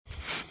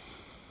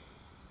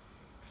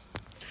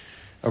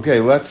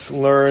Okay, let's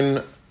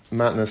learn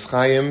Matnas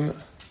Chaim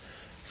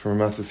from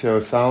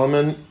Matisyahu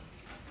Salomon.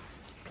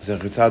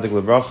 Zecher Tzadik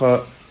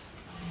Levracha.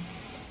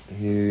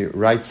 He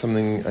writes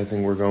something I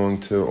think we're going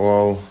to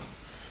all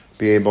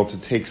be able to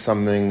take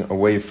something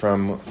away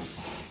from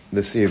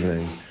this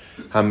evening.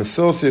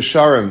 HaMesilas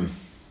Yesharim.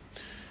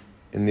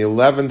 In the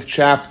 11th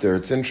chapter,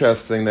 it's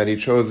interesting that he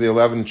chose the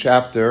 11th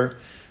chapter.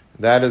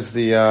 That is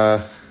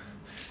the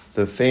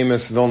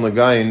famous Vilna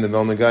Gaon. The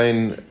Vilna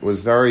Gaon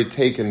was very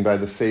taken by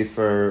the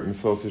Sefer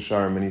Mesilas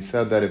Yesharim, and he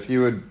said that if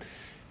you would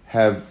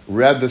have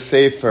read the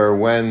Sefer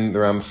when the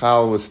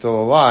Ramchal was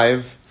still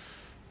alive,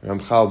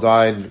 Ramchal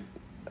died,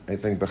 I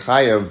think,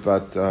 B'chayev,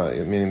 but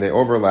meaning they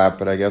overlap,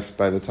 but I guess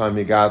by the time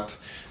he got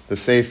the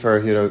Sefer,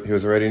 he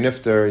was already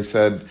Nifter. He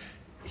said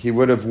he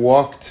would have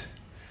walked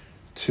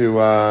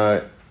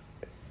to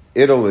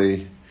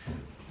Italy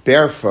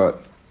barefoot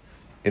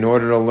in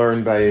order to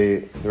learn by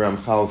the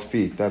Ramchal's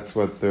feet. That's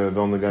what the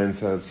Vilna Gaon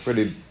says.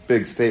 Pretty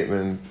big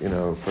statement,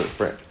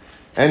 for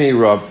any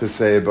Rav to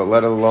say, but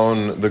let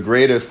alone the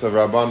greatest of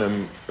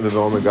Rabbanim, the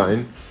Vilna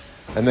Gaon.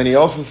 And then he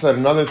also said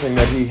another thing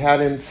that he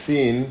hadn't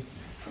seen.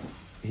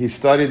 He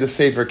studied the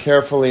Sefer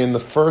carefully in the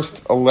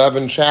first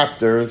 11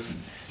 chapters.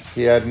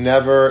 He had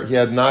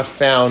not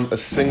found a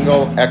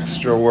single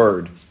extra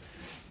word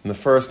in the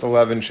first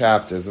 11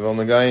 chapters. The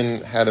Vilna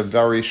Gaon had a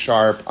very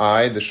sharp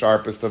eye, the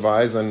sharpest of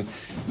eyes, and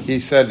he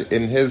said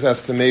in his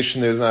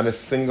estimation there's not a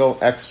single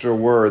extra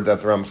word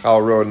that the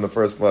Ramchal wrote in the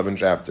first 11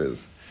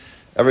 chapters.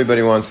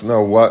 Everybody wants to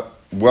know what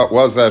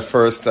was that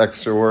first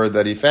extra word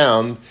that he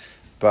found,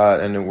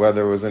 and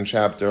whether it was in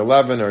chapter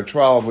 11 or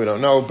 12, we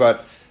don't know,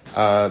 but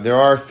there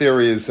are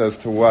theories as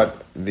to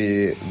what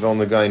the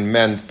Vilna Gaon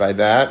meant by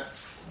that.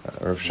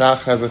 Rav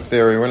Shach has a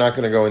theory. We're not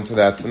going to go into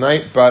that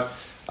tonight, but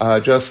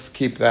just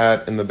keep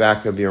that in the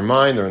back of your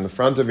mind or in the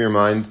front of your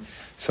mind.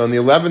 So in the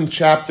 11th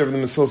chapter of the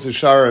Mesilas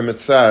Yesharim, it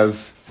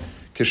says,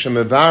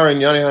 Kishemevar in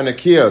Yanei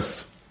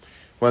HaNekiyos,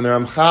 when the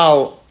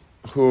Ramchal,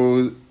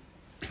 who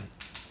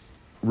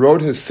wrote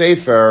his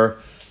Sefer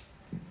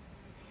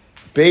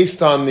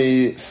based on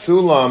the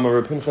Sulam of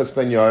Reb Pinchas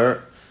ben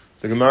Yair,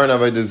 the Gemara in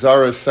Avodah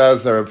Zarah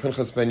says that Reb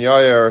Pinchas ben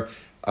Yair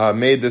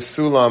made the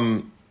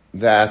Sulam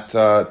that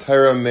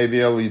Torah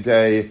Mevi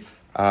Lidei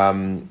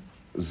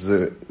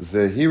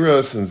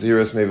Zehirus and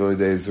Zehirus Mevi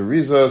Lidei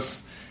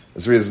Zerizos,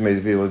 Zerizos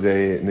Mevi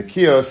Lidei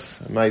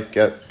Nekios. I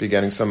might be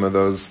getting some of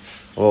those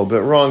a little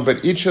bit wrong,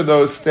 but each of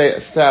those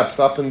steps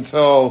up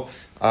until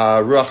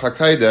Ruach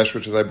HaKodesh,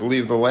 which is, I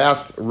believe, the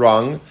last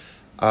rung,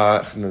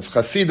 and there's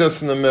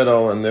Chasidus in the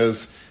middle, and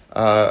there's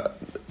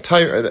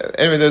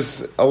anyway,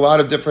 there's a lot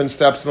of different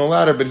steps in the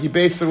ladder, but he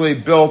basically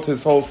built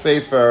his whole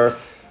Sefer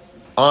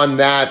on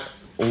that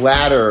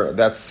ladder,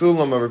 that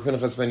Sulam of Reb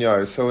Pinchas ben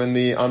Yair. So on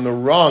the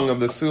rung of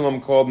the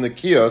Sulam called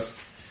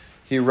Nekios,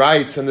 he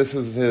writes, and this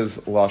is his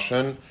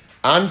Lashon,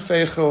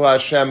 Anfei Chil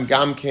Hashem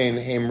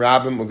Gamkein Heim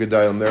Rabim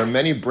Ugedalim. There are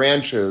many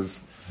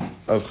branches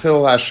of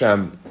Chil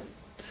Hashem.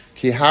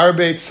 Ki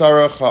Harbe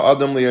Tzarach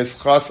Ha'adam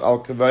Liyeschas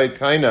Al Kavayit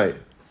Kainai.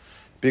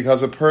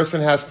 Because a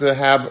person has to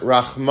have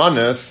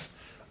Rachmanis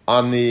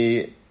on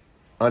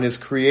his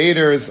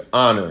Creator's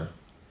honor.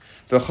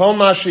 V'chol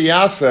ma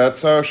sheyaseh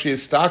tzarich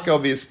sheyistakel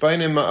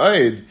v'yispainim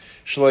ma'od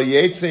shelo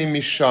yetzei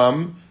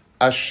misham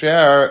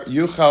asher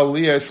yuchal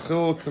liyas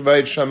chil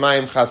kavod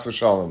shamayim chas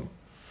v'shalom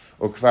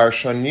ukvar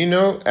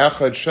shaninu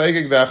echad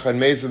shoigeg v'echad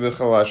mezeh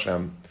v'chil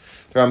Hashem.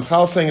 The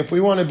Ramchal saying, if we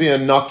want to be a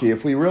naki,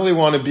 if we really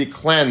want to be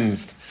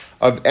cleansed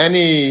of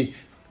any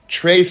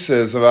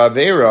traces of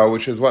Aveira,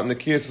 which is what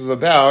Nekiyos is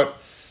about,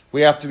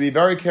 we have to be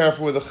very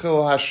careful with the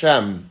Chil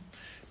Hashem.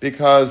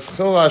 Because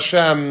Chil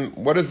Hashem,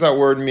 what does that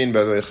word mean,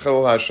 by the way?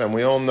 Chil Hashem,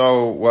 we all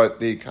know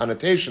what the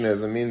connotation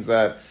is. It means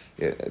that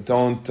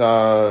don't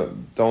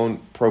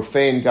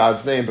profane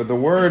God's name. But the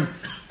word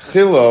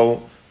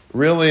Chilul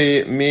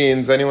really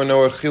means, anyone know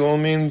what Chilul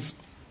means?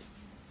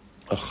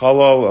 A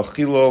chalal, a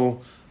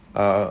chilul,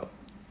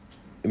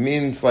 it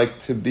means like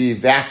to be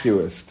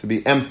vacuous, to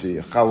be empty.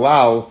 A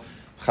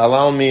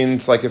halal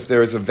means like if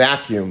there is a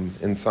vacuum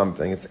in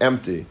something, it's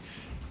empty.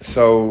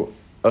 So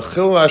a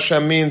Chil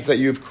Hashem means that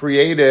you've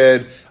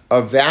created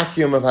a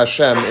vacuum of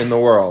Hashem in the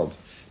world.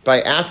 By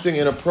acting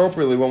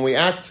inappropriately, when we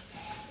act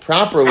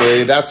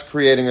properly, that's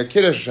creating a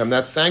Kiddush Hashem,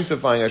 that's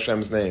sanctifying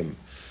Hashem's name.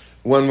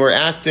 When we're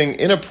acting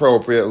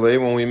inappropriately,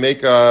 when we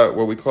make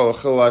what we call a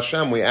Chil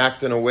Hashem, we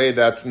act in a way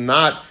that's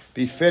not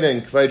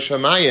befitting Kvod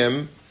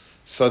Shamayim,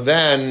 so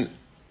then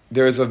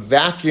there's a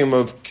vacuum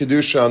of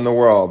Kedusha in the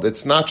world.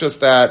 It's not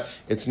just that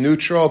it's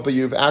neutral, but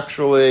you've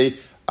actually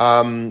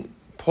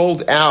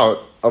pulled out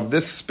of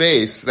this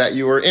space that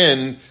you were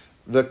in,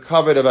 the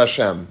covet of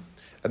Hashem.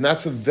 And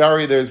there's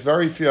very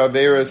few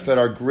Aveiros that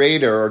are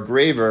greater or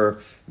graver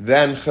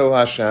than Chil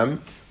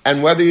Hashem.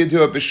 And whether you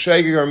do it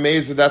b'shegeg or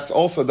mezeh, that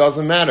also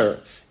doesn't matter.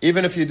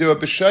 Even if you do it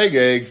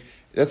b'shegeg,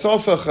 it's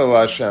also Chil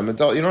Hashem. You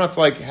don't have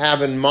to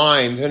have in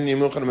mind, I'm going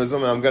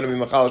to be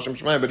Machal Hashem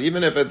Shemayim, but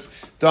even if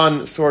it's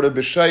done sort of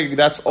b'shegeg,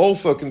 that's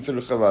also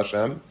considered Chil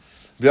Hashem.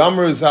 So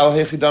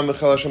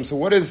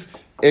what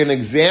is an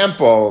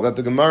example that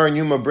the Gemara in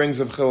Yuma brings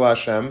of Chil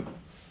Hashem?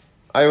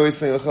 I always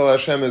think Chil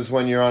Hashem is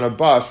when you're on a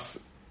bus,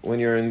 when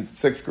you're in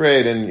 6th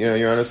grade and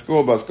you're on a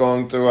school bus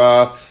going to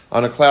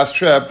on a class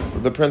trip.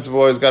 The principal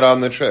always got on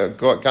the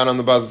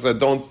bus and said,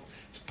 "Don't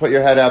put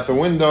your head out the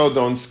window,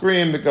 don't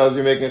scream because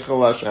you're making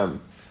Chil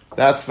Hashem."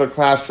 That's the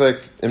classic,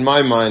 in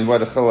my mind,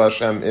 what a Chil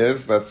Hashem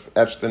is. That's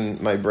etched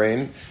in my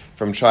brain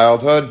from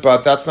childhood.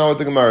 But that's not what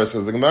the Gemara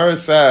says. The Gemara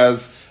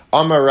says,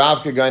 Amar Rav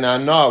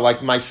K'gaina no,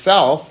 like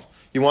myself.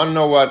 You want to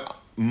know what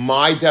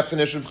my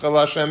definition of Chil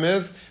Hashem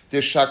is?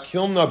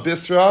 Shakilna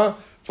bisra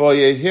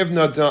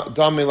v'yehivna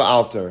dami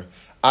la'alter.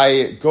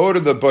 I go to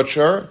the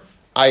butcher,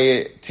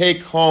 I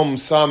take home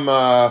some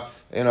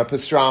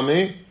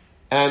pastrami,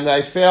 and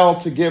I fail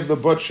to give the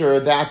butcher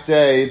that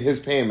day his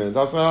payment.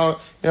 Also,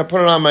 put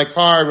it on my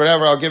card,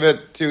 whatever, I'll give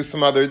it to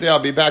some other day, I'll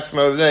be back some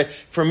other day.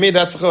 For me,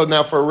 that's a chil.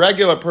 Now, for a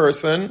regular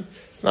person,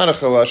 not a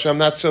Chil Hashem,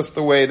 that's just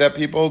the way that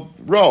people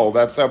roll.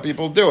 That's how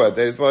people do it.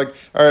 They're just like,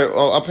 all right,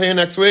 well, I'll pay you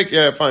next week.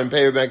 Yeah, fine,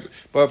 pay you next week.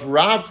 But if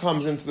Rav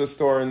comes into the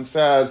store and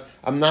says,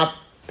 I'm not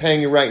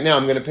paying you right now,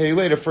 I'm going to pay you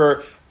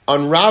later,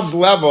 on Rav's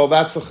level,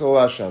 that's a Chil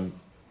Hashem.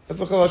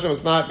 That's a Chil Hashem.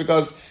 It's not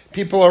because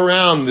people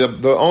around,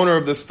 the owner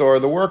of the store,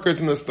 the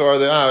workers in the store,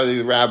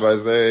 the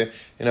rabbis,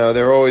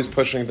 they're always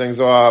pushing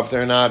things off.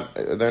 They're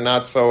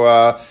not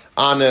so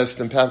honest,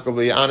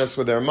 impeccably honest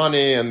with their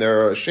money, and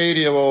they're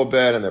shady a little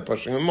bit, and they're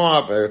pushing them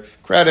off, their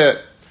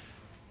credit.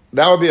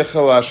 That would be a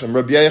Chil Hashem.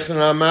 Rabbi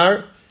Yochanan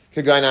Amar,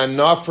 K'gaina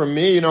na, for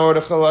me, you know what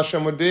a Chil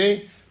Hashem would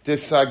be?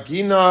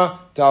 Disagina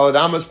dalad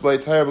amas b'lei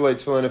Torah b'lei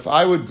tefillin. If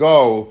I would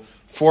go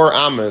 4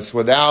 amas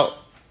without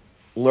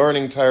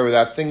learning Torah,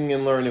 without thinking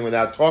and learning,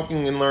 without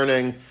talking and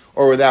learning,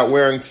 or without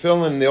wearing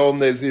tefillin. In the old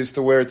days, they used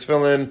to wear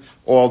tefillin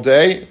all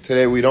day.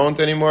 Today, we don't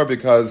anymore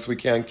because we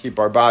can't keep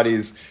our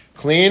bodies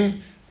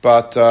clean.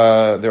 But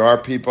there are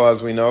people,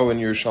 as we know, in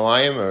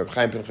Yerushalayim,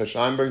 Chaim Pinchas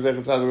Steinberg,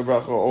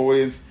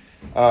 always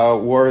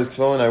wore his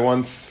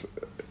tefillin.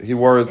 He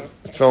wore his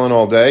tefillin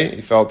all day.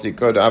 He felt he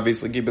could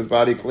obviously keep his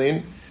body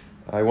clean.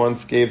 I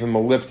once gave him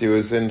a lift. He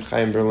was in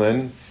Chaim,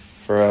 Berlin,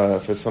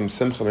 for some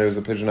simcha. Maybe it was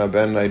a Pidyon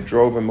HaBen, and I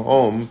drove him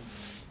home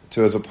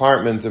to his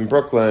apartment in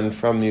Brooklyn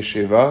from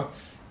yeshiva,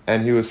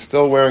 and he was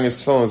still wearing his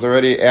tefillin.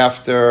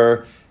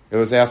 It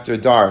was after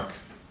dark.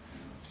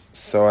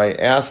 So I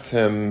asked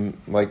him,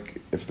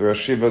 if the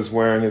Rosh Yeshiva is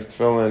wearing his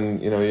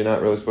tefillin, you're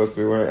not really supposed to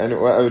be wearing. And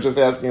I was just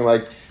asking,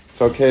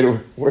 it's okay to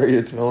wear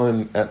your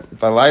tefillin at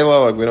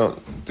Balayla, we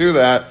don't do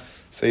that.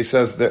 So he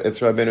says that it's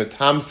Rabbeinu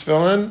Tam's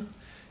tefillin,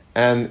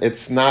 and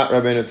it's not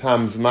Rabbeinu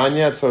Tam's man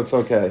yet, so it's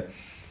okay.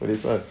 That's what he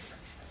said.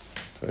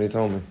 That's what he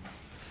told me.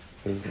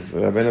 This is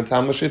Rabbeinu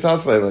Tam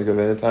l'shitasei,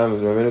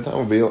 Rabbeinu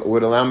Tam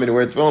would allow me to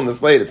wear tefillin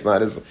this late. It's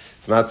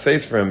not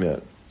safe for him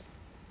yet.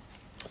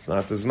 It's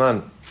not his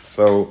man.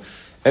 So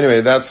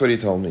anyway, that's what he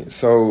told me.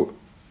 So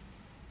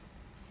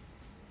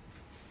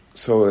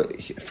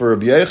for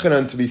Rabbi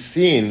Yochanan to be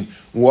seen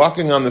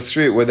walking on the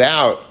street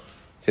without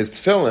his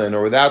tefillin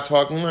or without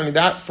talking and learning,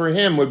 that for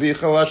him would be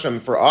Chil Hashem.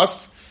 For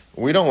us,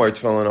 we don't wear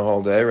tefillin a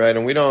whole day, right?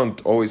 And we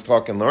don't always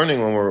talk and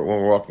learning when we're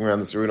walking around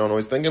the street. We don't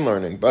always think and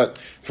learning. But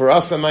for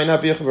us, it might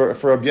not be. For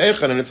Rabbi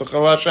Yochanan, it's a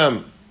Chil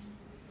Hashem.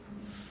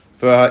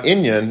 The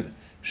Inyan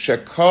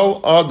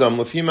shekol adam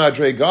lefi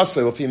madrei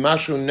gase lefi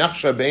mashu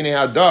nechsha b'nei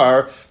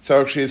hadar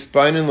tzarich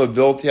sheispainin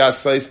levilti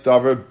asais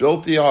davar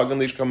bilti hagen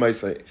lishka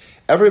ma'aseh.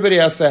 Everybody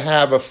has to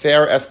have a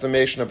fair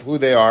estimation of who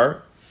they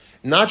are,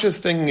 not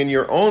just thinking in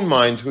your own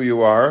mind who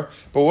you are,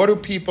 but what do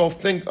people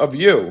think of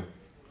you?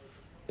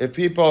 If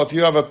you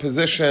have a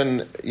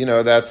position,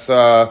 that's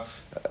a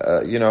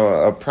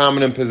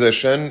prominent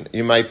position,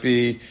 you might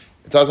be.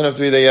 It doesn't have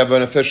to be that you have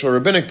an official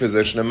rabbinic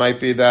position. It might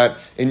be that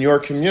in your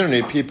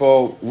community,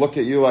 people look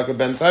at you like a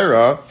ben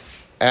Torah,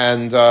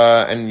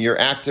 and you're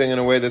acting in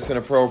a way that's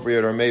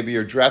inappropriate, or maybe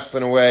you're dressed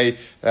in a way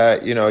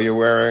that you're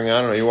wearing.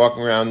 I don't know. You're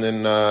walking around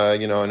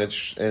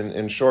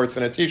in shorts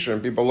and a t-shirt,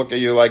 and people look at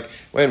you like,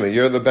 wait a minute,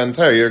 you're the ben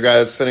Torah. You're a guy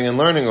that's sitting and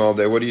learning all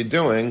day. What are you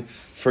doing?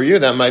 For you,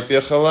 that might be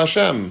a Chil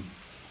Hashem.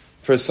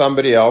 For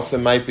somebody else, it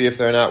might be if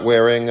they're not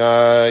wearing,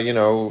 a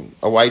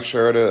white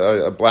shirt,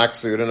 a black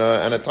suit, and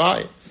a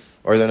tie,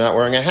 or they're not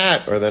wearing a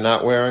hat, or they're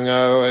not wearing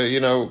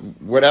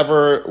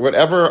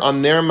whatever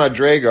on their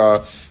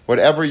madrega,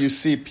 whatever you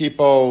see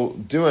people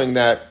doing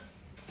that,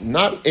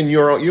 not in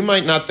your own. You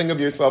might not think of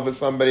yourself as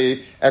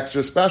somebody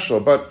extra special,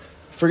 but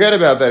forget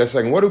about that a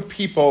second. What do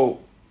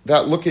people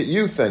that look at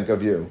you think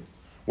of you?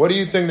 What do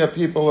you think that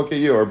people look at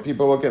you, or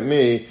people look at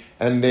me,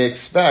 and they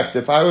expect?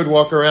 If I would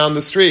walk around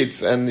the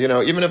streets, and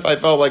even if I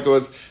felt like it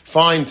was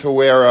fine to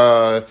wear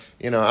a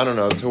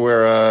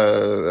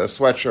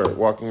sweatshirt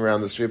walking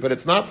around the street, but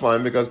it's not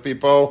fine because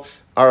people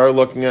are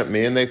looking at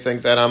me and they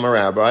think that I'm a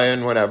rabbi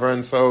and whatever,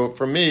 and so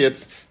for me,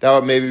 that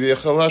would maybe be a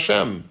Chil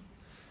Hashem.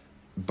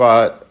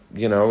 But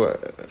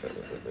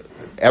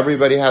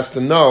everybody has to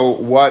know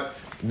what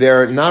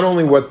not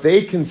only what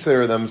they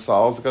consider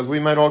themselves, because we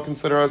might all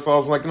consider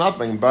ourselves like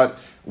nothing, but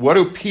what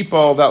do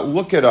people that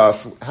look at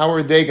us, how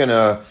are they going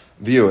to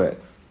view it?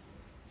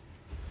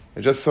 I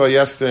just saw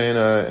yesterday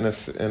in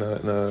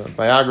a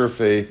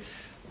biography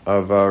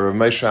of Rav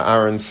Moshe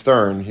Aaron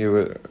Stern.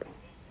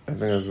 I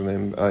think that's his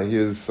name. He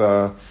is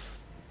anyway.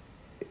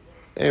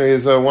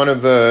 He's one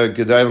of the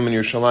Gedalim in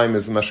Yerushalayim.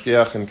 Is the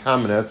Mashgiach in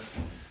Kamenetz.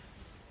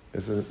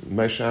 Is it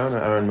Moshe Aaron or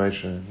Aaron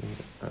Moshe?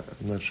 I'm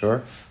not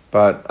sure,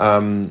 but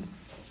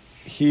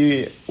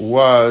he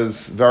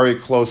was very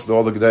close to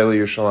all the Gedalim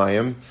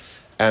Yerushalayim,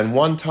 and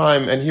one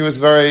time, and he was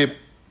very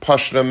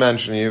Pashta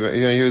mention. He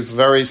was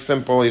very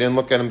simple. He didn't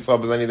look at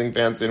himself as anything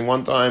fancy. And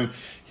one time,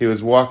 he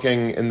was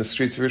walking in the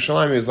streets of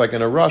Yerushalayim. He was like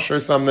in a rush or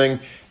something,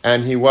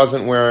 and he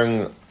wasn't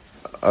wearing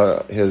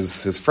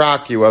his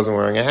frock. He wasn't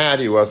wearing a hat.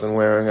 He wasn't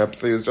wearing a.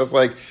 So he was just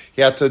like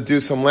he had to do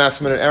some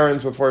last minute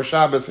errands before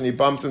Shabbos, and he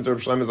bumps into Reb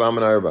Shlomo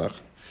Zalman Auerbach.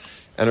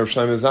 And Reb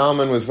Shlomo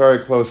Zalman was very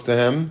close to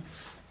him,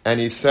 and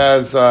he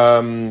says,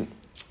 Rav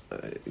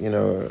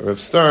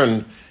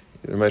Stern,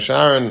 Moshe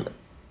Aaron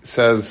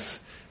says.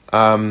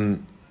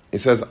 He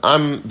says,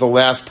 I'm the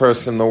last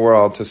person in the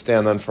world to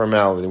stand on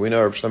formality. We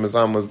know Reb Shlomo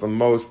Zalman was the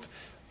most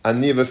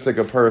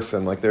anivistic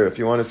person. Like if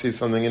you want to see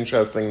something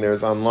interesting,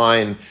 there's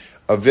online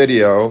a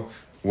video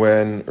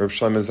when Reb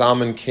Shlomo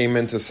Zalman came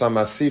into some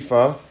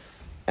asifa,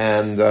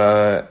 and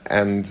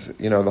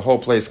the whole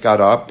place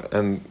got up,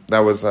 and that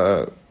was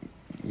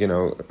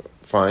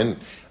fine.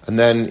 And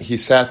then he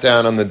sat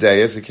down on the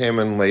dais. He came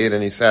in late,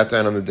 and he sat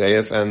down on the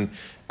dais, and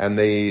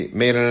they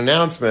made an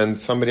announcement.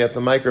 Somebody at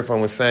the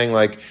microphone was saying,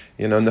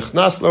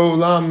 Nichnas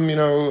Lo'ulam,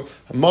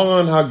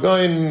 Moron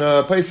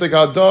Hagoin, Pesach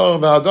Hador,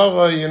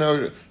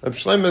 V'Hadora, Reb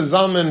Shlomo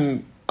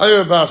Zalman,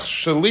 Auerbach,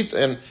 Shalit,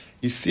 and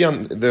you see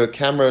on the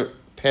camera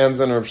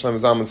pans on Reb Shlomo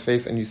Zalman's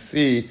face, and you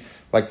see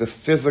the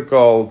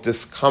physical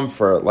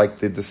discomfort,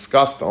 the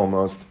disgust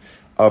almost,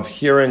 of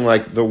hearing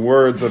the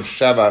words of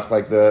Shevach,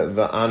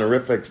 the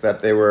honorifics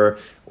that they were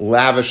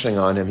lavishing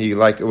on him. He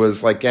it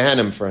was like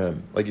Gehenim for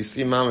him. You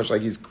see Mamish,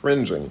 he's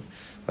cringing.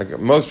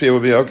 Most people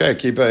would be okay,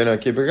 keep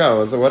it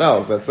going. So what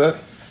else? That's it.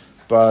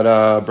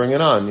 But bring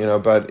it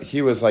on, But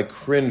he was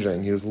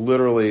cringing. He was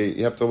literally.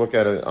 You have to look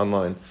at it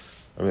online,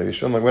 or maybe you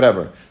shouldn't.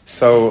 Whatever.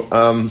 So,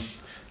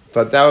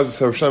 but that was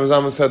so. Shlomo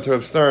Zalman said to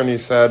Rav Stern. He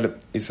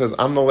says,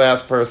 I'm the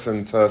last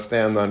person to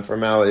stand on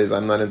formalities.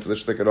 I'm not into the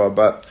shtick at all,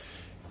 but.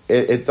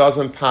 It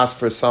doesn't pass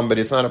for somebody.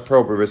 It's not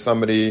appropriate for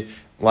somebody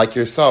like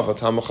yourself, a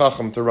Talmid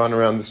Chacham, to run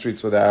around the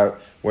streets without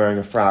wearing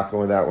a frock or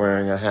without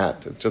wearing a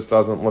hat. It just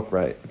doesn't look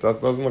right. It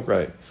doesn't look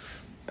right.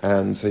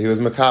 And so he was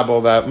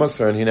makabel that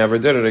Musar, and he never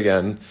did it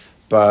again.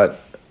 But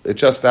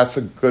that's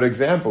a good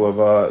example of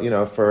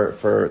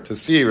for to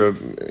see a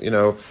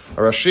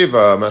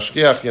rashiva, a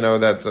mashgiach,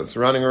 that's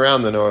running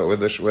around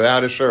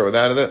without a shirt,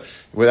 without a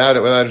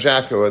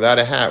jacket, without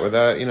a hat,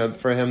 without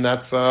for him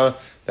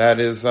that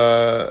is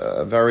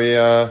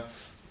very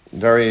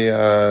very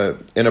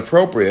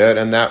inappropriate,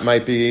 and that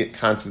might be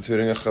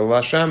constituting a chilul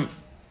Hashem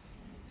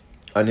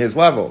on his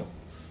level.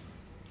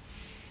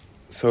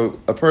 So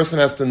a person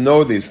has to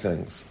know these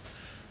things.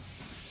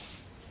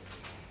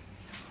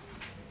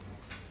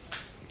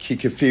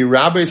 Because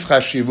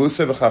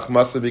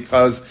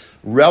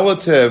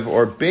relative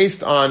or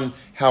based on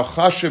how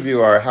chashuv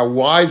you are, how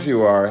wise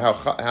you are,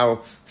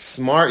 how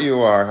smart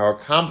you are, how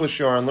accomplished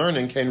you are in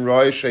learning,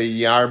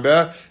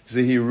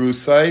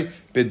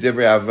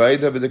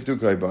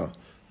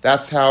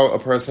 that's how a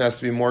person has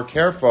to be more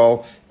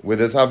careful with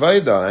his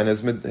avodah and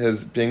his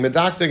being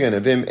medaktigan.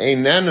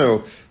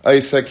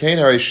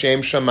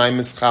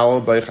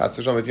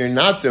 If you're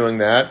not doing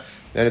that,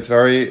 then it's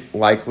very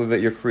likely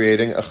that you're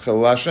creating a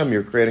chilul Hashem.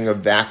 You're creating a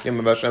vacuum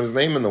of Hashem's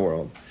name in the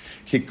world.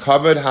 He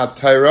covered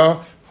ha-Torah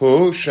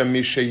hu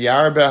shemisha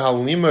yarbe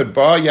halimud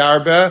ba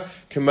yarbe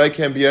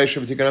k'maykem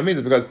b'yeshiv v'tikun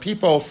hamidus. Because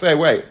people say,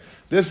 wait,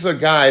 this is a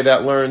guy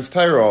that learns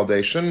Torah all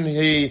day. Shouldn't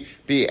he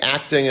be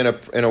acting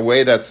in a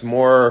way that's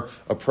more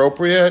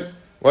appropriate?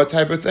 What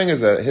type of thing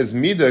is it? His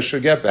midah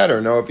should get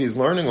better. No, if he's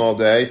learning all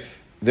day,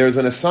 there's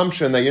an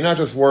assumption that you're not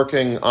just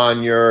working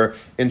on your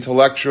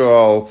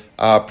intellectual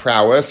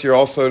prowess, you're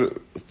also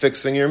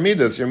fixing your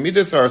midas. Your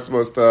midas are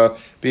supposed to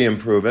be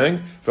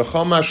improving. So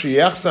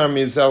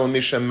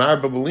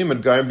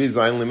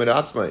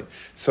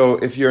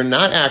if you're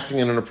not acting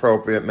in an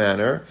appropriate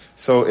manner,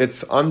 so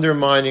it's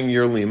undermining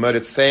your limud.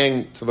 It's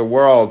saying to the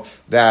world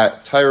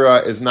that Torah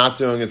is not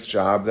doing its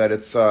job, that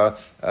it's that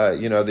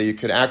you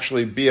could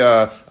actually be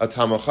a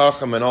Talmid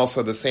Chacham and also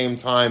at the same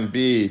time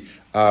be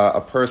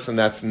a person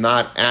that's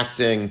not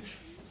acting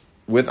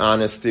with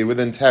honesty, with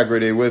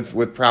integrity,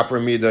 with proper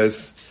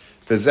midas.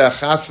 And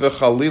that's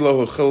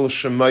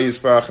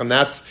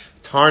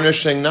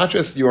tarnishing not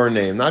just your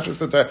name, not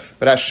just the Torah,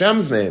 but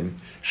Hashem's name.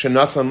 He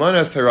gave us the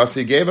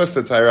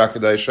Torah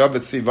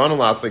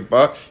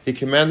Kadesha, He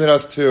commanded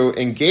us to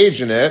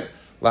engage in it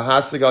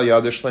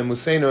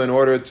in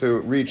order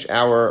to reach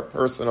our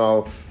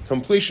personal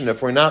completion.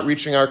 If we're not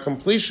reaching our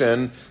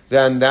completion,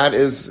 then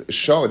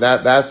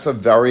that's a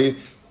very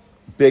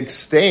big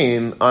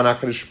stain on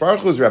HaKadosh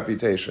Baruch Hu's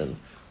reputation.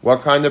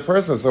 What kind of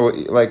person? So,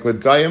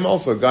 with Goyim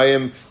also,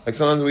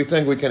 sometimes we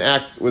think we can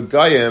act with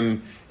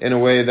Goyim in a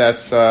way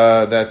that's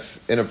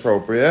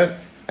inappropriate.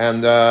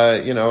 And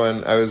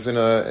and I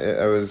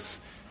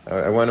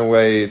went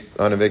away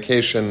on a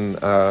vacation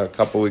a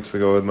couple weeks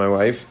ago with my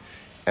wife,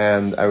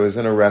 and I was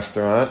in a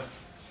restaurant,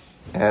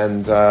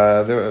 And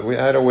we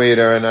had a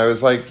waiter, and I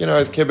was like, I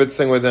was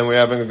kibitzing with him. We were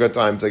having a good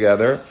time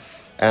together.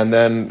 And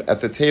then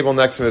at the table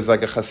next to me was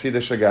like a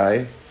Hasidic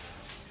guy,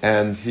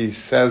 and he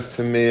says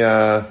to me,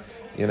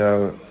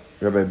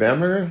 Rabbi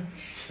Bamberger?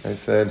 I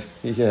said,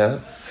 yeah.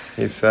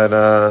 He said,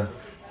 I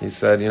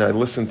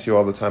listen to you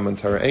all the time on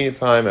Torah,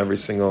 anytime, every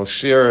single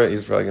shir.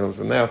 He's probably going to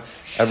listen now.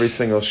 Every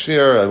single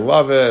shir, I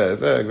love it.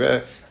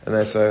 And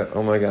I said,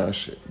 oh my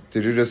gosh,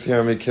 did you just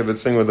hear me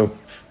kibitzing with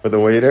the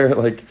waiter?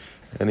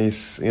 And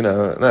he's,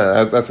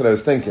 that's what I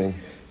was thinking.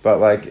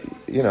 But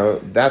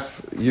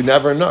that's, you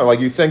never know.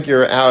 You think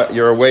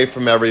you're away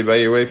from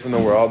everybody, you're away from the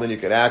world, and you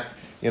could act,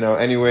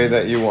 any way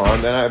that you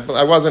want. And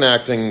I wasn't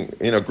acting,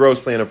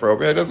 grossly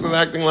inappropriate. I just was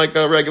acting like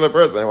a regular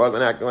person. I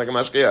wasn't acting like a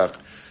mashgiach.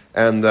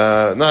 And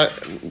it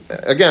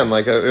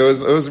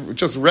was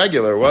just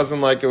regular. It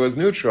wasn't like it was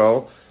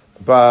neutral.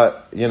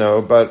 But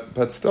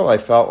still, I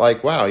felt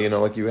like, wow,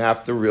 you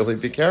have to really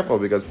be careful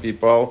because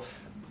people,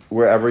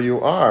 wherever you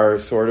are,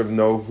 sort of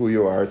know who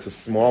you are. It's a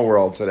small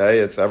world today.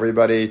 It's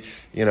everybody,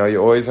 you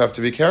always have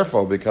to be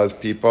careful because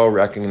people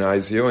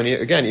recognize you. And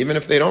again, even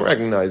if they don't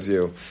recognize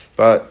you,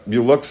 but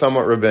you look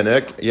somewhat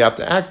rabbinic, you have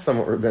to act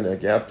somewhat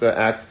rabbinic. You have to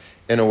act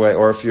in a way,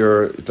 or if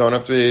you don't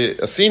have to be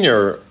a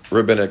senior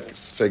rabbinic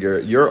figure,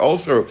 you're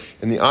also,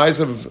 in the eyes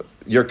of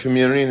your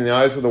community, in the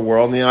eyes of the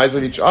world, in the eyes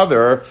of each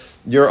other,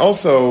 you're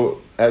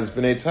also, as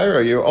B'nai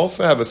Torah, you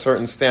also have a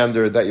certain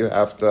standard that you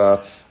have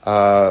to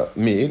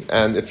meet,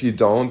 and if you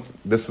don't,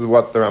 this is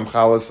what the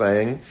Ramchal is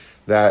saying,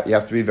 that you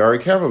have to be very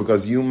careful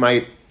because you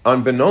might,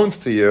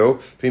 unbeknownst to you,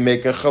 be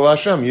making Chil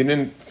Hashem. You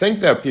didn't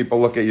think that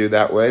people look at you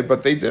that way,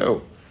 but they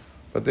do.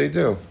 But they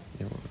do.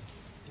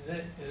 Is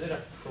it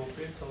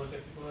appropriate to look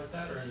at people like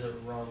that, or is it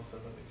wrong to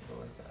look at people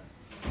like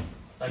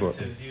that?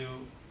 To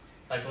view,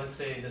 let's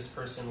say this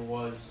person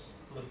was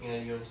looking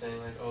at you and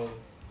saying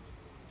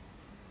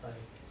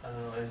I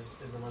don't know, is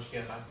the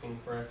mashgiach acting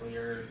correctly,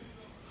 or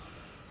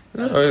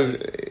no,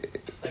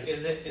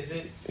 is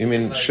it? You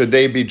mean should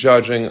they be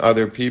judging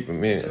other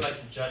people? Is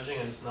it judging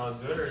and it's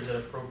not good, or is it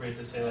appropriate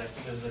to say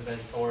because of Ben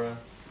Torah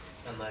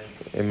and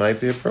It might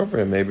be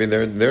appropriate. Maybe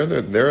they're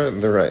doing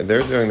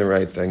the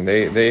right thing.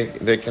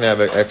 They can have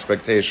an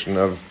expectation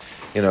of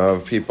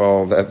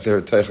people that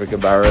they're teichel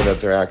kabara, that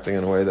they're acting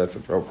in a way that's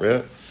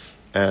appropriate.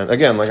 And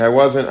again, I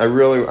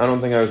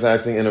don't think I was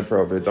acting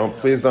inappropriate.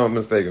 Please don't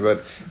mistake it. But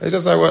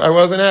I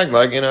wasn't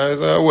acting I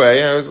was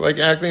away. I was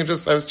acting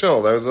I was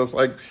chilled. I was just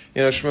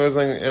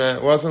schmoozing, and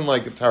it wasn't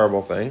a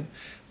terrible thing.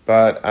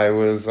 But it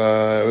was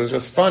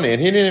just funny.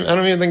 And I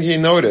don't even think he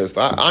noticed.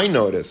 I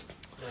noticed.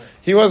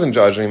 He wasn't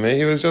judging me.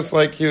 He was just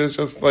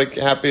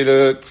happy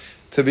to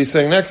be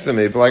sitting next to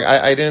me. But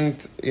I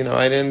didn't,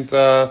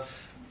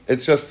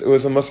 it's just, it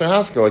was a Musar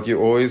Haskell.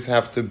 You always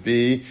have to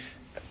be,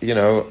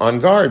 on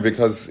guard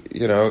because,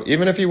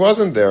 even if he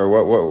wasn't there,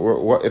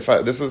 what if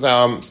this is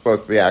how I'm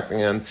supposed to be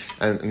acting and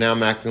now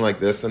I'm acting like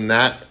this, and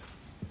that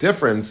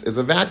difference is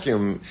a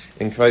vacuum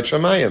in Kvayt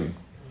Shamayim.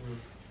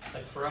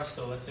 For us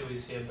though, let's say we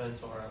see a Ben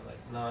Torah,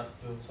 not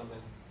doing something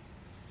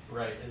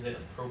right, is it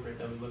appropriate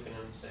that we look at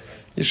him and say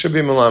you should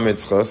be Melamed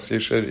Tzchus, you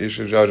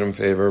should judge him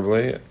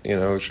favorably,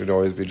 you should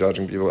always be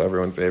judging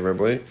everyone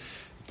favorably,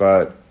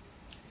 but,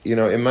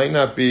 it might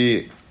not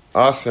be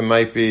us, it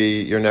might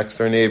be your next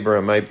door neighbor,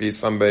 it might be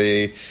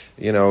somebody,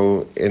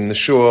 in the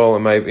shul, it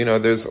might,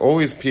 there's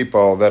always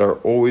people that are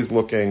always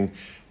looking,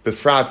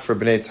 befrat for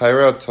B'nai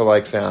Torah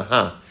to say,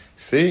 aha,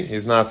 see,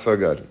 he's not so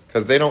good.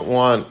 Because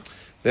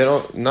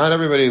not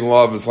everybody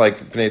loves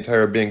B'nai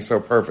Torah being so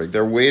perfect.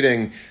 They're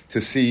waiting to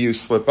see you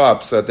slip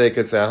up so that they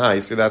could say, aha, you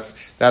see,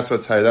 that's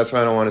what Torah, that's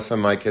why I don't want to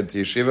send my kid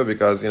to yeshiva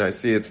because, I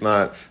see it's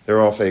not, they're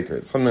all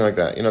fakers. Something like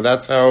that.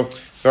 That's how,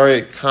 it's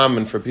very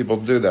common for people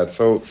to do that.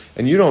 So,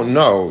 and you don't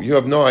know, you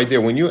have no idea.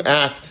 When you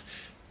act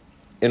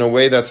in a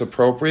way that's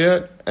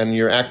appropriate and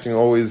you're acting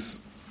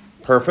always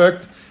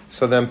perfect,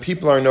 so then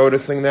people are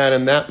noticing that,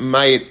 and that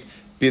might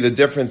be the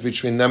difference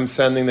between them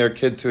sending their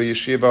kid to a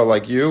yeshiva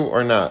like you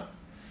or not.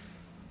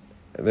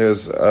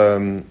 There's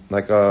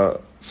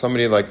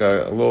somebody a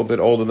little bit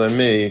older than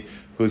me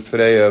who's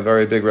today a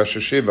very big Rosh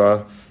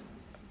Yeshiva.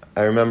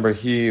 I remember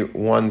he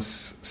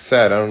once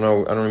said, I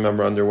don't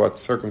remember under what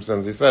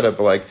circumstance he said it,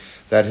 but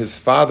that his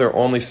father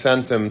only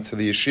sent him to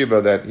the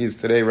yeshiva that he's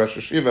today Rosh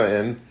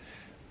Yeshiva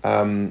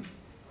in,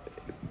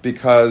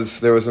 because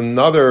there was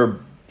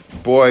another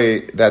boy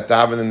that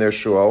davened in their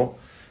shul,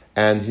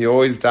 and he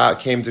always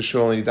came to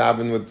shul and he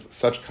davened with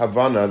such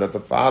kavana that the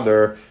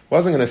father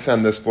wasn't going to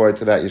send this boy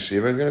to that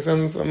yeshiva. He's going to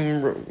send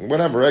some,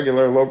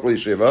 regular local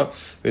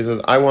yeshiva. But he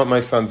says, I want my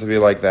son to be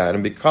like that.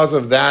 And because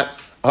of that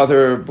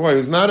other boy,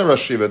 who's not a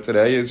Rosh Yeshiva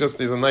today, he's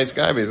a nice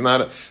guy, but he's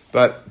not,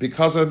 but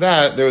because of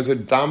that, there was a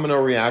domino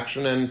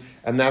reaction, and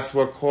that's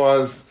what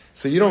caused,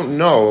 so you don't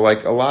know,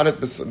 a lot of,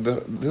 this is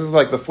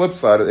the flip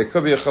side, it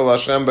could be a Chil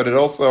Hashem, but it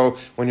also,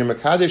 when you're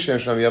Mekadesh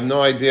Hashem, you have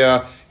no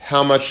idea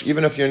how much,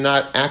 even if you're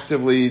not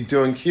actively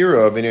doing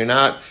Kiruv, and you're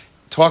not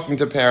talking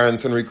to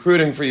parents and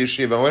recruiting for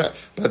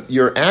yeshiva, but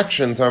your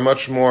actions are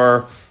much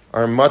louder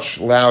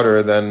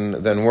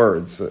than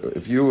words.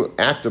 If you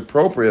act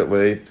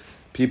appropriately,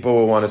 People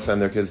will want to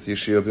send their kids to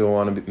yeshiva. People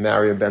want to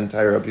marry a ben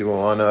Torah. People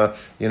want to,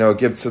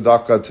 give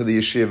tzedakah to the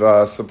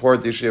yeshiva,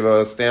 support the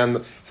yeshiva,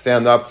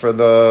 stand up for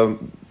the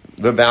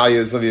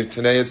values of you.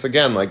 Today it's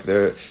again like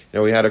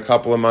we had a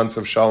couple of months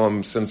of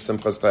shalom since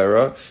Simchas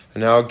Torah,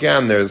 and now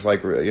again there's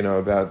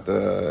about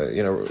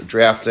the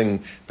drafting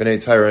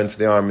Bnei Torah into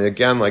the army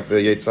again. Like the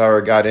Yetzer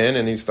Hara got in,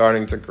 and he's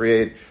starting to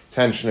create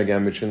tension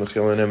again between the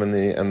Chilunim and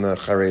the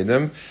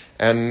Charedim,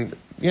 and.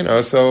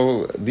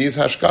 So these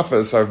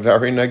hashkafas are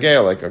very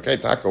nagel. Like, okay,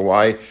 Taka,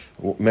 why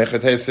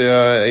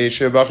Mechatesia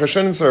Yeshiva Bacher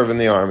shouldn't serve in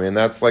the army? And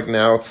that's like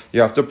now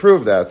you have to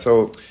prove that.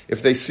 So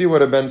if they see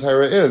what a Ben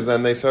Torah is,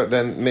 then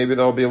maybe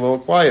they'll be a little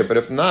quiet. But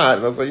if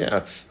not, they'll say,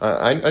 yeah,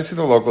 I see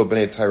the local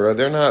Bnei Torah.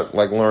 They're not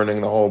like learning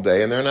the whole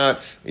day, and they're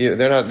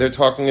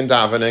talking and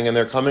davening, and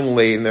they're coming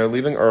late, and they're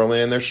leaving early,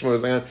 and they're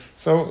schmoozing.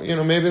 So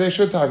maybe they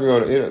should talk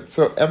about it.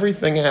 So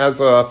everything has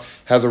a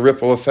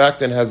ripple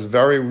effect and has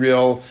very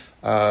real.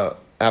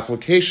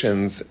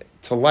 Applications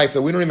to life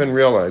that we don't even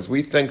realize.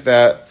 We think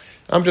that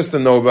I'm just a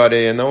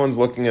nobody and no one's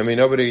looking at me.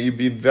 You'd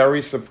be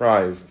very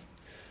surprised.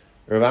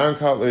 Rav Aaron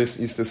Kotler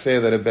used to say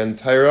that a Ben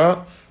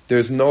Torah,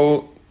 there's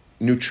no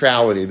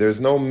neutrality, there's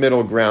no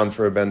middle ground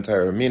for a Ben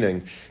Torah.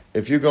 Meaning,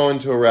 if you go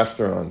into a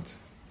restaurant,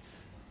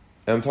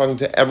 and I'm talking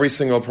to every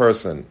single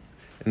person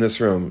in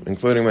this room,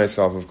 including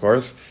myself, of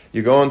course,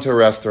 you go into a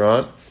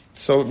restaurant,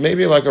 so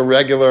maybe like a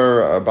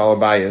regular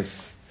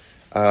balabayas,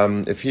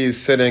 if he's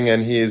sitting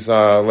and he's,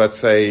 let's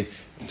say,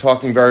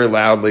 talking very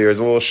loudly, or he's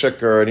a little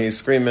shikker and he's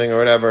screaming or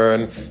whatever,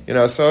 and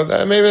so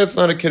maybe it's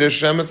not a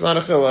kiddush Hashem, it's not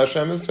a chil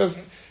Hashem, it's just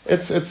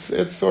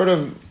it's sort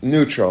of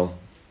neutral.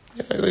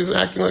 He's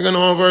acting like a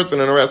normal person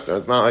in a restaurant.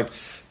 It's not like,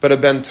 but a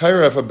Ben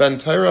Torah, if a Ben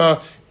Torah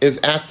is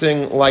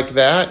acting like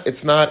that,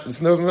 there's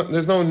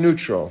no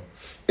neutral.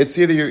 It's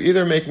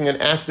you're making an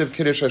active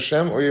Kiddush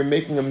Hashem or you're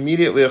making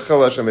immediately a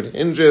Chil Hashem. It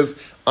hinges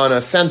on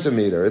a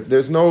centimeter.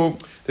 There's no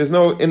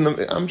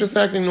I'm just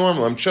acting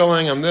normal. I'm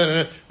chilling.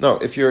 No,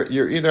 if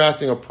you're either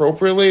acting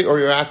appropriately or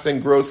you're acting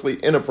grossly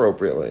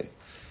inappropriately.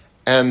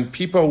 And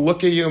people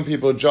look at you and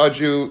people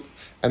judge you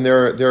and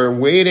they're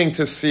waiting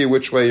to see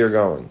which way you're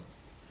going.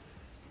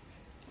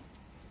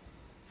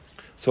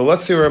 So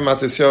let's see what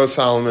Matisyahu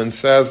Salomon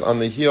says on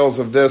the heels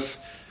of this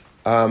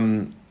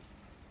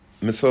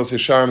Mesilas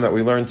Yesharim that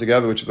we learned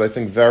together, which is, I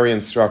think, very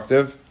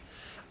instructive.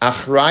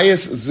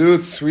 Achrayis zu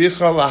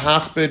tzricha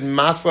lahachbid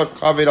masa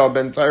kaved al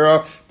ben Torah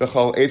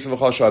b'chol esav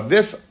v'chol shah.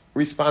 This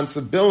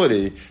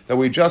responsibility that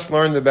we just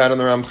learned about in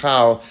the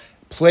Ramchal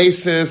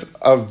places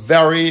a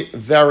very,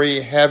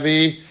 very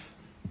heavy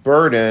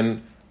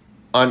burden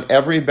on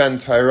every ben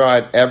Torah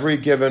at every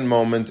given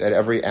moment, at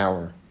every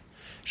hour.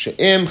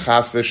 She'im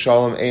chas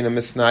v'shalom eina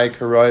misnai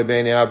karoi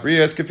b'nei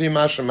habriyas k'fi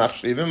masha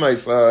machshivim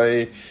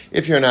ma'isai.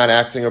 If you're not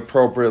acting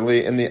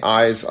appropriately in the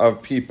eyes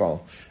of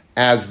people,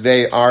 as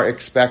they are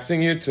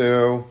expecting you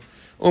to,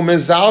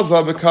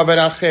 umezalza b'kaved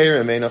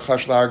acherim eina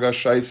chash larga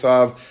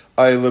shaisav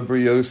ay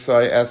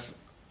libriyusai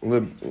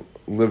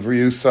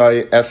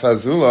es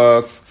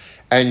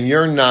hazulas, and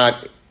you're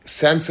not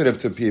sensitive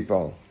to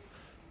people,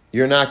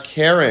 you're not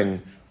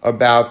caring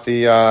about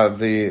the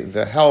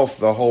health,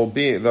 the whole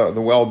being,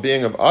 the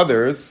well-being of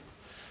others.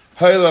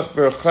 You're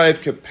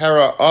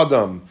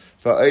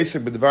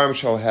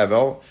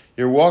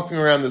walking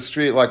around the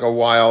street like a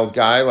wild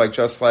guy,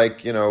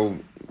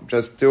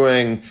 just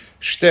doing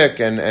shtick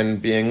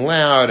and being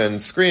loud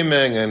and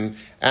screaming and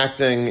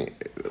acting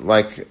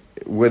like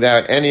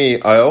without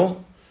any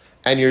oil,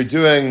 and you're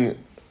doing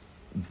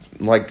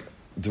like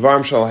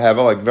dvarim shel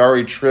hevel, like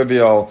very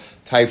trivial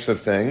types of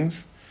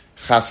things.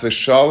 Chas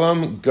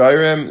v'shalom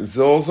gairem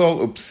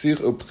zilzol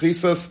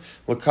upchisas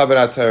l'kavod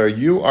HaTorah.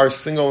 You are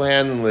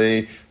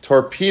single-handedly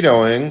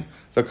torpedoing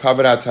the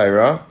kavod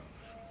HaTorah.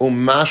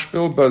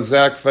 Umashpil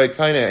bazek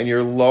v'kaina, and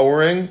you're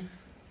lowering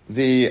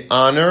the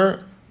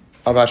honor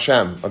of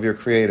Hashem, of your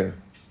Creator.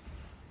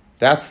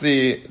 That's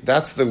the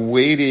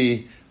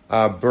weighty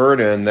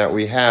burden that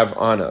we have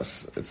on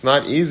us. It's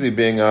not easy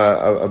being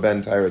a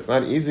Ben Torah. It's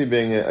not easy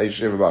being a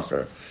Yeshiva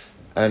Bacher.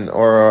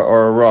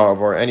 Or a Rav,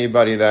 or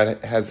anybody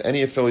that has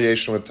any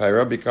affiliation with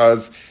Torah,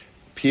 because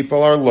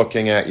people are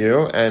looking at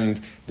you, and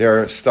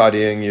they're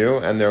studying you,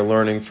 and they're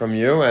learning from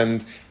you,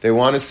 and they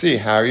want to see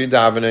how are you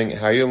davening,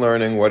 how are you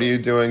learning, what are you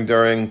doing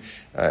during...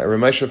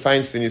 Ramesha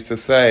Feinstein used to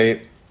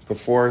say,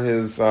 before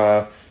his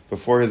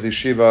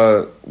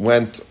yeshiva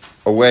went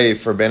away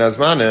for Ben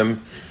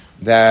Azmanim,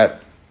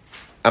 that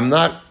I'm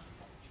not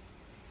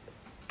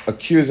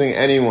accusing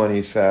anyone,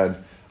 he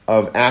said,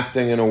 of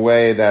acting in a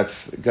way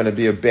that's going to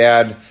be a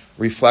bad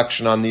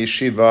reflection on the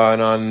yeshiva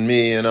and on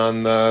me and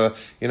on the,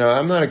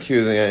 I'm not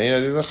accusing it.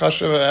 There's a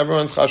chashuv,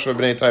 everyone's chashuv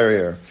b'nei Torah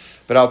here.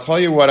 But I'll tell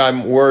you what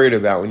I'm worried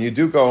about. When you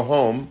do go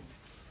home,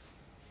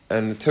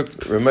 and it took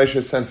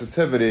Ramesha's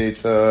sensitivity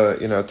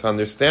to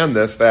understand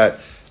this, that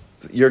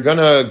you're going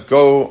to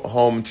go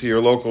home to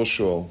your local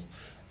shul,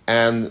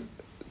 and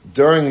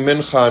during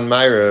Mincha and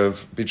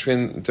Ma'ariv,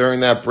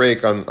 during that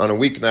break on a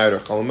weeknight or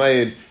Chol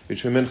Hamoed,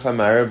 between Mincha and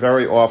Ma'ariv,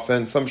 very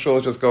often, some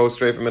shuls just go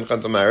straight from Mincha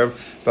to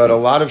Ma'ariv, but a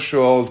lot of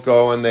shuls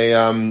go and they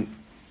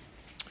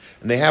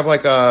and they have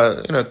like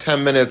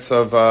 10 minutes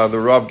of the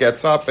Rav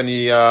gets up and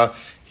he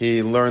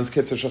learns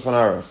Kitzur Shulchan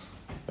Aruch,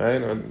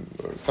 right,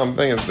 or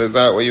something. Is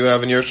that what you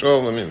have in your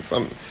shul? I mean,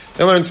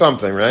 they learn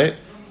something, right?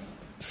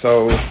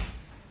 So,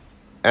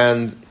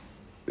 and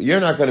you're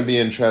not going to be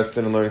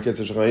interested in learning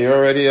Kitzur Shulchan Aruch. You're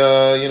already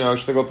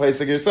shtickle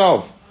Pesach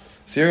yourself.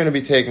 So you're going to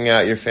be taking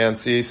out your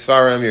fancy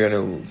Svarim, you're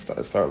going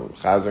to start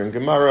Chazer and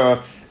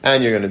Gemara,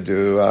 and you're going to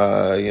do,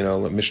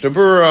 Mishnah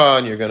Berurah,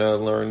 and you're going to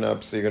learn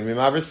up, so you're going to be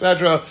Maver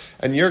Sedra,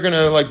 and you're going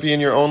to be in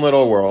your own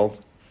little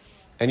world.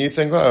 And you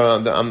think,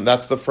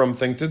 that's the frum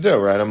thing to do,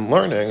 right? I'm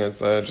learning. It's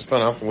just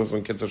don't have to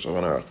listen to Kitzur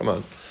Shulchan Aruch. Come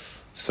on.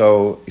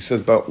 So he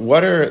says,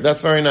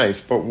 that's very nice,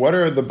 but what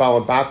are the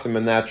Balabatim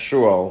in that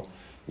shul?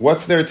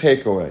 What's their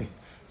takeaway?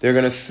 They're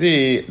going to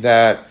see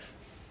that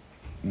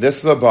this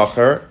is a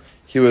Bacher.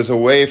 He was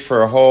away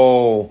for a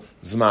whole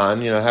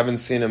Zman, haven't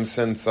seen him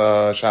since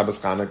Shabbos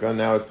Chanukah,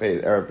 now it's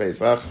Erev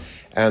Pesach,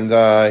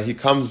 and he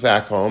comes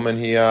back home, and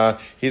he's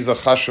a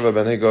Chashuva,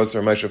 and he goes to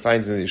Moshe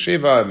Fein's in the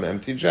Yeshiva,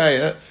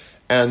 MTJ,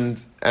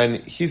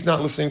 and he's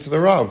not listening to the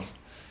Rav.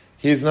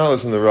 He's not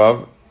listening to the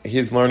Rav,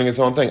 he's learning his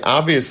own thing.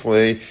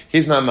 Obviously,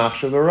 he's not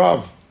Machshav the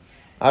Rav.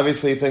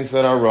 Obviously, he thinks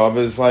that our Rav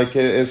is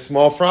is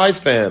small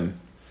fries to him,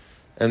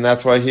 and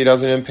that's why he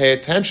doesn't even pay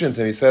attention to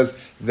him. He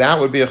says, that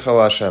would be a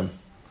Chal Hashem.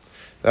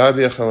 That would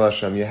be a Chal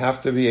Hashem. You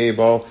have to be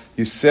able,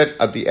 you sit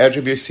at the edge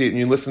of your seat and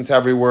you listen to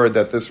every word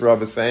that this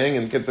Rav is saying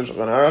in Kitzur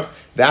Shulchan Aruch.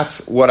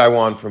 That's what I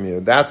want from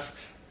you.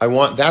 That's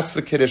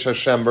the Kiddush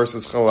Hashem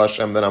versus Chal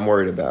Hashem that I'm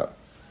worried about.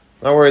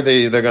 I'm not worried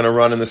they're going to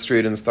run in the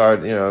street and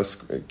start,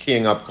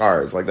 keying up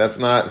cars. That's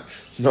not,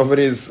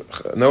 nobody's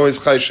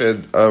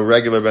chayshid a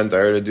regular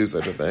bentayr to do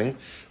such a thing.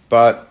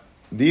 But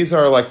these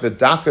are the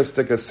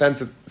dakastika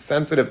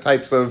sensitive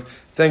types of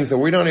things that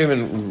we don't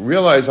even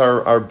realize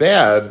are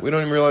bad. We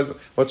don't even realize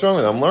what's wrong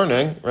with it. I'm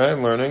learning, right?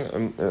 I'm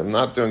learning. I'm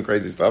not doing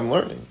crazy stuff. I'm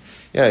learning.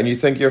 Yeah, and you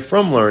think you're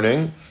from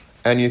learning,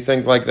 and you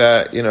think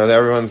that, that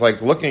everyone's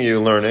looking at you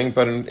learning,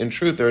 but in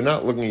truth, they're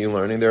not looking at you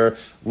learning. They're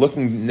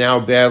looking now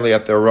badly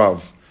at their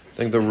Rav. I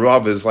think the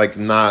Rav is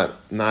not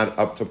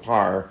up to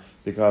par,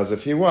 because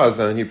if he was,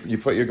 then you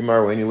put your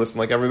Gemara away and you listen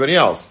like everybody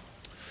else.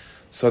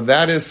 So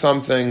that is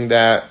something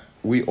that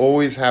we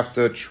always have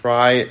to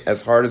try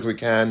as hard as we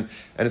can,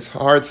 and it's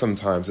hard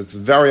sometimes. It's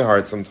very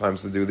hard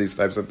sometimes to do these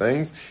types of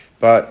things,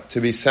 but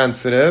to be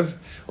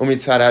sensitive,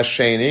 umitzad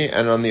hasheni,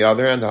 and on the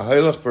other hand,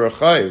 ha'hoilech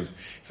b'rechayiv.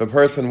 If a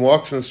person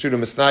walks in the street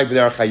of misnag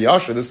b'derech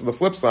hayasher, this is the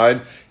flip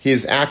side, he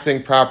is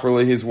acting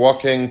properly, he's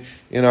walking,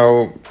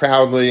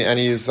 proudly, and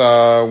he's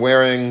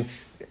wearing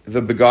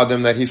the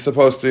begadim that he's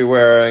supposed to be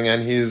wearing,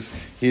 and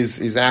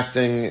he's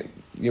acting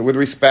with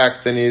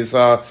respect, and he's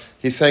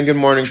saying good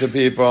morning to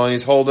people, and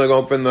he's holding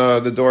open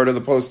the door to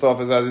the post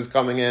office as he's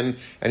coming in,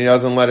 and he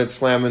doesn't let it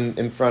slam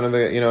in front of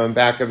in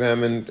back of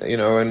him, and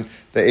and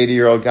the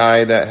 80-year-old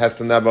guy that has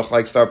to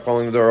nebuch start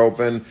pulling the door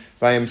open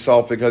by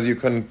himself because you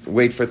couldn't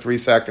wait for 3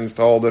 seconds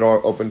to hold it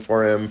open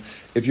for him.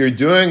 If you're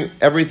doing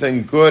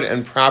everything good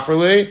and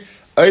properly,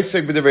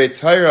 Isaac b'divrei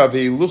Torah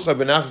v'yilucha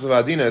b'nachas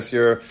v'adinas,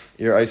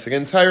 you're Isaac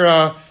in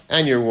Torah,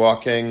 and you're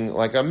walking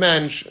like a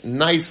mensch,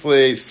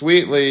 nicely,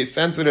 sweetly,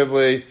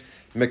 sensitively.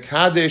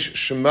 Mekadesh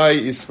Shemai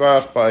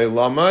Yisparach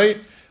Ba'ilamai.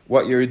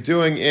 What you're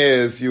doing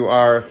is you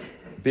are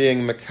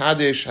being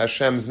Mekadesh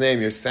Hashem's name.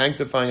 You're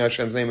sanctifying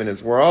Hashem's name in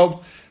His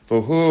world.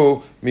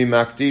 V'hu mi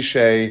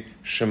makdishe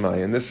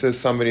Shemai. And this is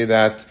somebody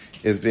that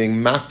is being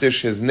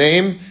makdish His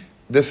name.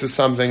 This is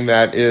something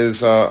that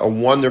is a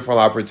wonderful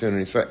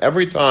opportunity. So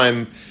every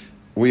time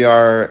we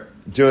are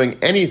doing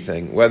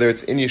anything, whether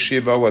it's in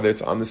yeshiva, whether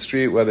it's on the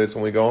street, whether it's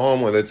when we go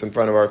home, whether it's in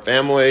front of our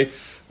family,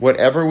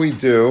 whatever we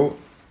do,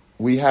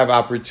 we have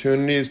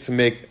opportunities to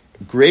make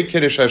great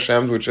Kiddush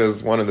Hashem, which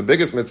is one of the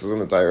biggest mitzvahs in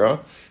the Torah,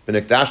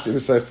 V'nikdashti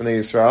b'seif b'nei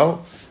Yisrael.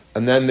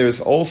 And then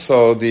there's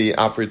also the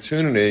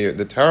opportunity,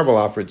 the terrible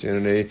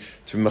opportunity,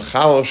 to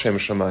mechal Shem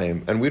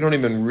Shamayim. And we don't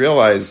even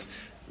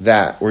realize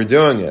that we're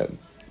doing it.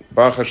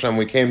 Baruch Hashem,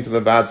 we came to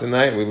the Vad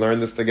tonight, we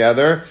learned this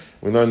together,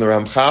 we learned the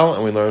Ramchal,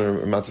 and we learned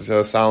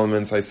Matisyahu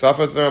Salomon's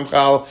Haisafa to the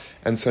Ramchal,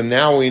 and so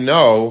now we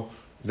know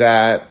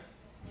that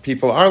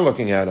people are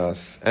looking at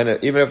us,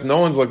 and even if no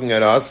one's looking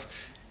at us,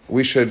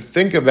 we should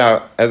think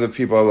about as if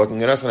people are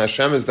looking at us, and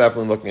Hashem is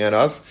definitely looking at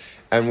us,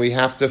 and we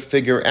have to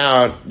figure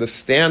out the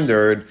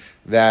standard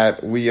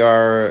that we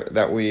are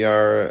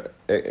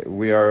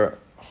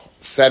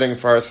setting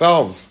for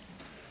ourselves.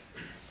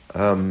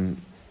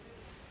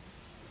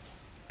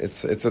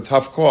 It's a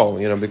tough call,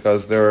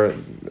 because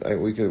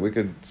we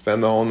could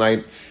spend the whole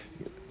night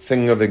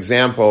thinking of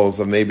examples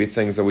of maybe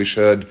things that we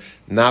should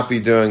not be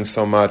doing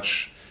so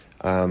much,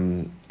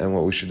 and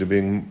what we should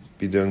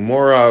be doing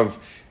more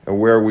of, and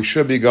where we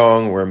should be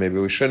going, where maybe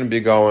we shouldn't be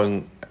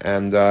going,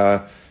 and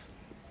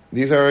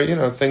these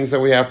are things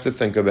that we have to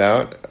think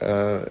about,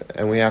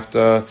 and we have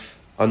to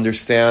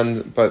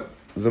understand. But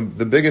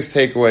the biggest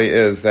takeaway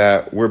is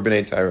that we're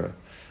B'nai Torah.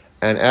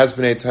 And as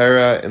B'nai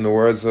Torah, in the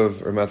words of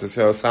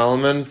Matisyahu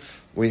Salomon,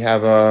 we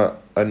have a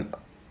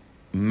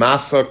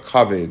masa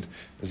kaved.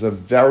 There's a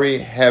very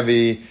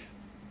heavy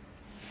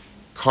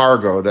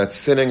cargo that's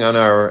sitting on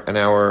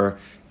our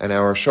and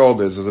our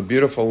shoulders. There's a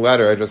beautiful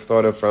letter I just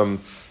thought of from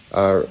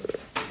the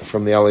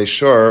Alei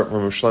Shur,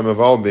 from Shlomo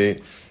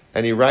Volbe,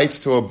 and he writes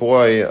to a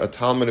boy, a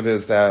Talmud of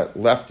his that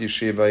left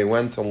yeshiva. He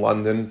went to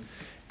London,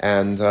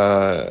 and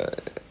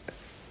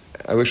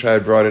I wish I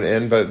had brought it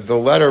in, but the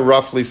letter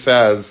roughly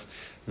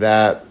says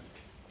that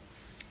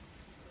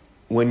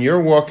when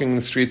you're walking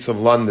the streets of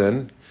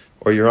London,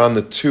 or you're on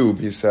the tube,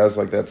 he says,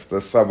 like that's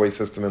the subway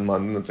system in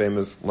London, the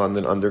famous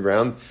London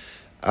Underground,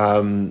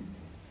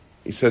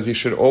 he says you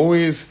should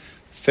always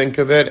think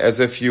of it as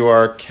if you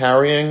are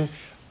carrying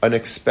an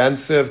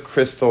expensive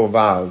crystal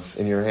vase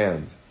in your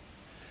hand.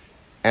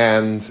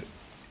 And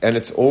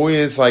it's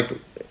always like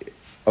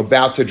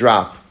about to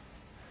drop.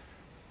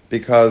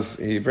 Because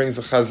he brings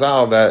a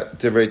chazal that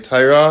Divrei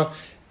Torah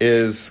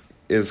is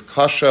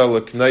kasha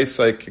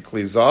l'kneisai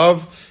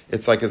kiklizav.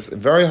 It's like it's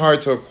very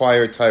hard to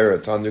acquire Torah,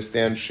 to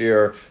understand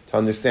Shir, to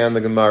understand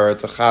the Gemara,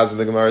 to chaz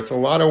the Gemara. It's a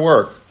lot of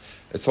work.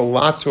 It's a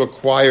lot to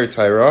acquire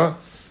Torah.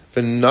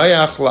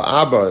 V'nayach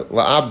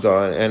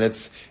la'abda, and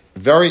it's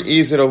very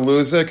easy to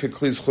lose it.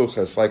 Kikliz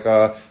chuches, like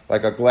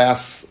a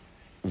glass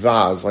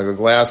vase, like a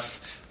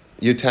glass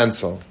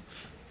utensil.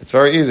 It's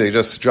very easy. You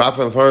just drop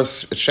it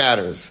first, it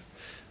shatters.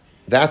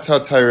 That's how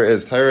Torah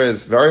is. Torah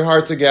is very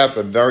hard to get,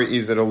 but very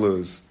easy to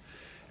lose.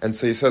 And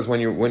so he says, when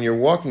you're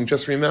walking,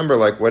 just remember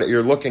like what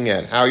you're looking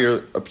at, how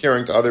you're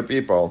appearing to other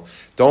people.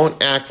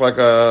 Don't act like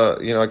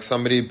like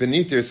somebody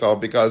beneath yourself,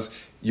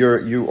 because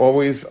you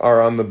always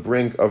are on the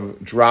brink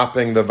of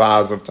dropping the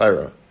vase of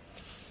Torah.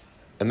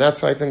 And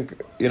that's, I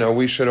think,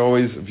 we should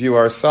always view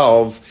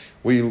ourselves.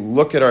 We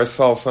look at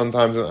ourselves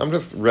sometimes, and I'm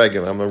just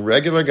regular. I'm a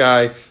regular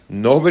guy.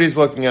 Nobody's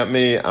looking at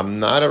me. I'm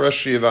not a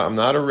Rosh Yeshiva. I'm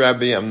not a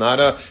Rebbe.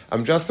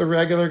 I'm just a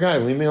regular guy.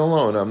 Leave me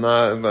alone. I'm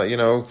not,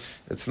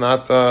 it's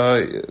not,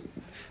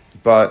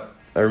 but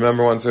I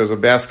remember once there was a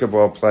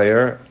basketball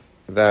player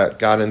that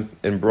got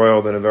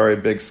embroiled in a very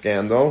big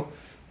scandal.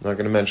 I'm not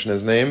going to mention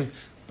his name,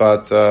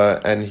 but,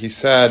 and he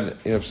said,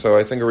 so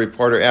I think a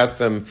reporter asked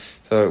him,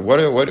 so what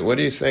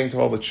are you saying to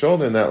all the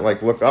children that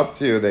like look up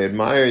to you, they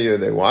admire you,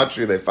 they watch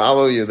you, they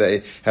follow you,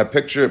 they have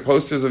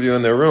posters of you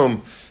in their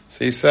room?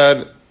 So he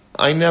said,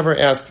 I never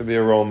asked to be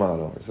a role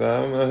model.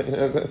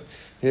 So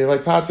he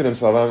like patted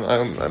himself.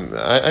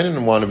 I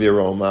didn't want to be a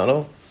role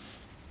model.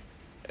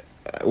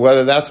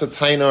 Whether that's a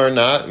taina or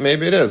not,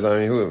 maybe it is.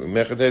 I mean,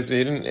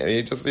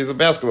 he's a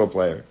basketball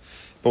player.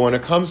 But when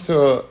it comes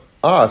to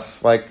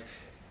us, like,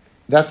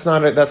 that's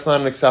not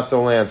an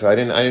acceptable answer. I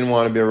didn't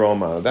want to be a role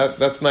model.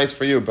 That's nice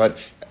for you,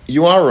 but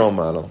you are a role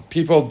model.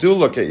 People do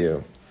look at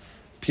you.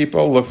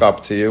 People look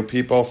up to you.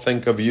 People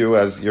think of you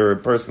as you're a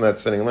person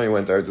that's sitting alone. You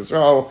went to Eretz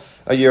Yisrael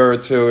a year or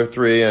two or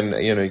three, and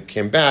you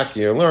came back.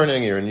 You're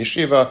learning. You're in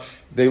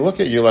yeshiva. They look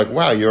at you like,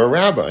 wow, you're a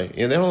rabbi.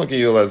 They don't look at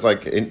you as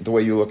like the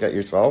way you look at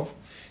yourself.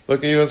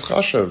 Look at you as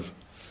chashuv.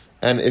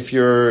 And if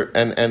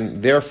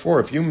and therefore,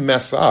 if you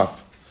mess up,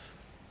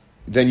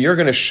 then you're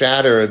going to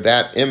shatter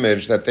that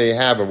image that they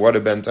have of what a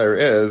Ben Torah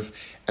is,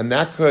 and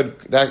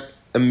that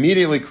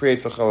immediately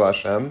creates a Chil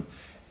Hashem,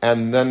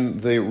 and then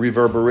the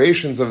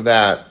reverberations of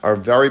that are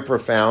very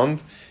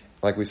profound.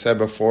 Like we said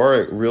before,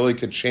 it really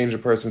could change a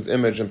person's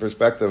image and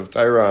perspective of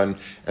Torah and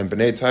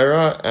Bnei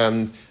Torah,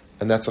 and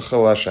that's a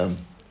Chil Hashem.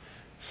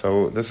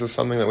 So this is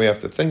something that we have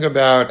to think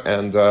about,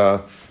 and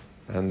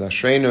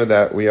Ashreinu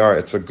that we are.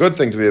 It's a good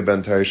thing to be a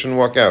Ben Torah. You shouldn't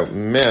walk out,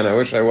 man, I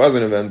wish I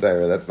wasn't a Ben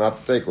Torah. That's not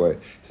the takeaway.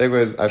 The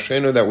takeaway is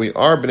Ashreinu that we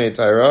are Bnei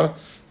Torah,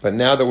 but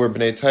now that we're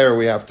Bnei Torah,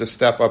 we have to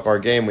step up our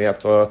game. We have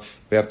to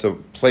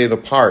play the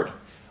part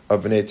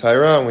of Bnei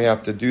Torah, and we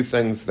have to do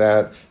things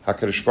that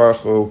HaKadosh Baruch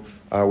Hu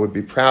would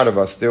be proud of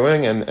us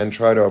doing, and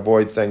try to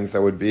avoid things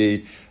that would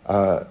be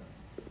a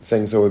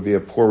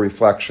poor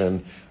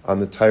reflection on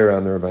the Torah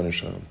and the Rebbeinu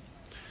Shalom.